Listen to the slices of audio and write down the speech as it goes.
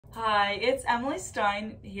Hi, it's Emily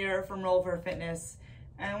Stein here from Roll for Fitness,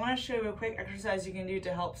 and I want to show you a quick exercise you can do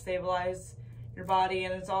to help stabilize your body,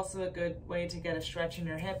 and it's also a good way to get a stretch in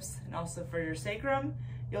your hips and also for your sacrum.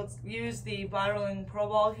 You'll use the Bodyrolling Pro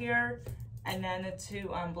Ball here and then the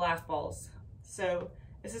two black balls. So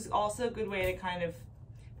this is also a good way to kind of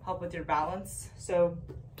help with your balance. So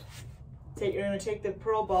you're going to take the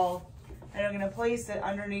Pro Ball and you're going to place it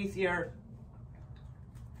underneath your,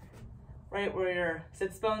 right where your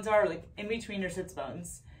sits bones are, like in between your sits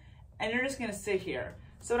bones. And you're just gonna sit here.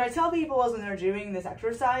 So what I tell people is when they're doing this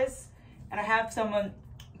exercise, and I have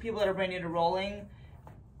people that are brand new to rolling,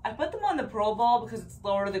 I put them on the Pro Ball because it's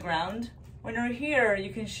lower to the ground. When you're here,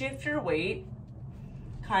 you can shift your weight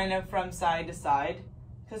kind of from side to side,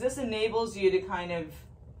 because this enables you to kind of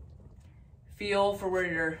feel for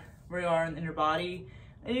where you are in your body.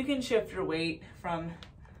 And you can shift your weight from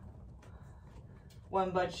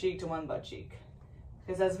one butt cheek to one butt cheek.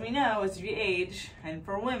 Because as we know, as you age, and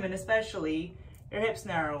for women especially, your hips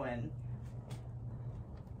narrow in.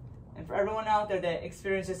 And for everyone out there that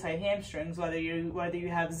experiences tight hamstrings, whether you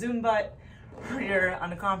have Zoom butt or you're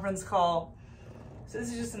on a conference call, so this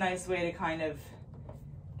is just a nice way to kind of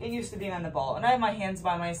get used to being on the ball. And I have my hands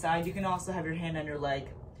by my side. You can also have your hand on your leg.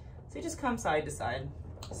 So you just come side to side.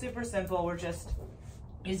 Super simple. We're just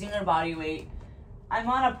using our body weight. I'm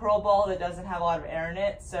on a Pro Ball that doesn't have a lot of air in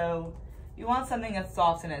it, so you want something that's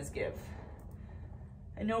soft and has give.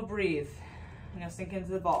 And you'll breathe. You'll sink into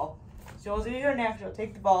the ball. So you'll do your next, you'll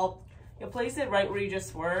take the ball, you'll place it right where you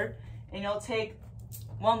just were, and you'll take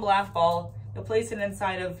one black ball, you'll place it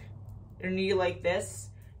inside of your knee like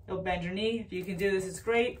this. You'll bend your knee. If you can do this, it's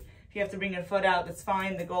great. If you have to bring your foot out, that's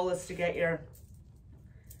fine. The goal is to get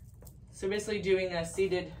so basically doing a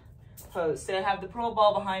seated pose. So I have the Pro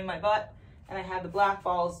Ball behind my butt, and I have the black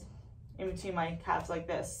balls in between my calves like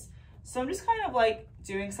this. So I'm just kind of like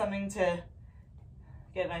doing something to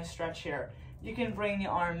get a nice stretch here. You can bring the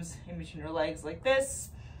arms in between your legs like this.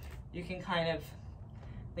 You can kind of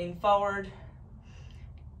lean forward.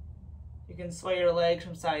 You can sway your legs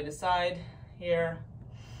from side to side here.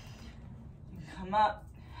 You can come up,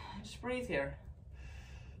 just breathe here.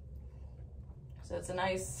 So it's a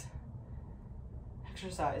nice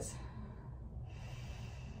exercise.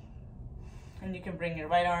 And you can bring your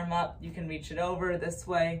right arm up, you can reach it over this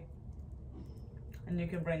way, and you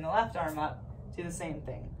can bring the left arm up, do the same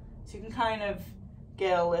thing. So you can kind of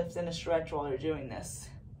get a lift and a stretch while you're doing this.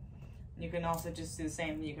 You can also just do the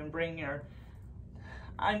same, you can bring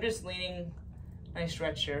I'm just leaning, nice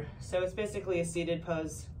stretch here. So it's basically a seated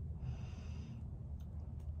pose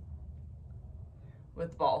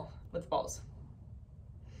with balls.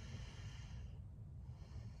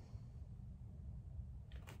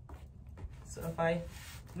 So if I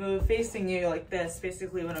move facing you like this,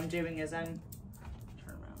 basically what I'm doing is turn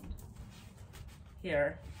around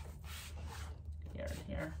here, here,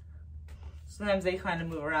 here. Sometimes they kind of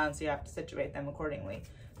move around, so you have to situate them accordingly.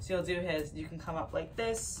 So you'll do you can come up like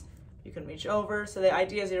this, you can reach over. So the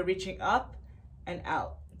idea is you're reaching up and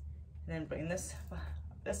out. And then bring this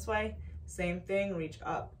way, same thing, reach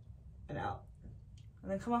up and out.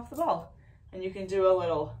 And then come off the ball. And you can do a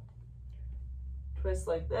little twist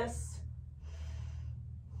like this.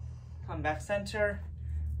 Come back center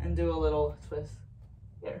and do a little twist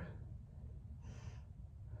here.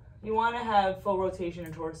 You want to have full rotation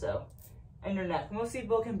in torso and your neck. Most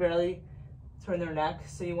people can barely turn their neck,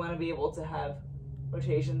 so you want to be able to have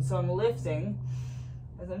rotation. So I'm lifting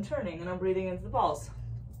as I'm turning and I'm breathing into the balls.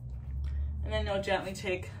 And then you'll gently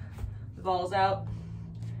take the balls out.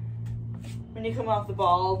 When you come off the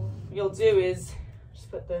ball, what you'll do is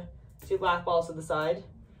just put the two black balls to the side.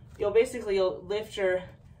 You'll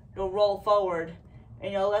roll forward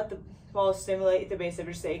and you'll let the ball stimulate the base of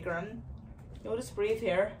your sacrum. You'll just breathe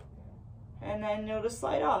here and then you'll just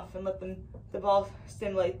slide off and let the ball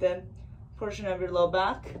stimulate the portion of your low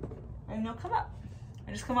back, and you'll come up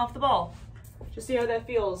and just come off the ball. Just see how that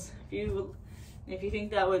feels. If you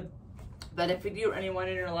think that would benefit you or anyone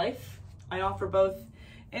in your life, I offer both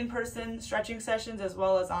in-person stretching sessions as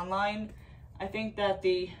well as online. I think that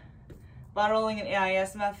the Bodyrolling and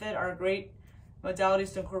AIS method are great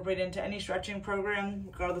modalities to incorporate into any stretching program,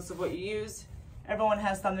 regardless of what you use. Everyone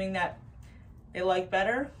has something that they like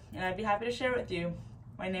better, and I'd be happy to share it with you.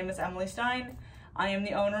 My name is Emily Stein. I am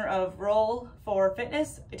the owner of Roll for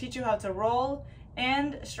Fitness. I teach you how to roll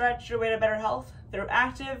and stretch your way to better health through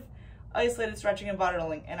active, isolated stretching and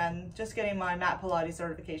bodyrolling, and I'm just getting my Mat Pilates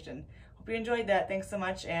certification. Hope you enjoyed that. Thanks so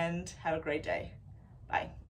much and have a great day. Bye.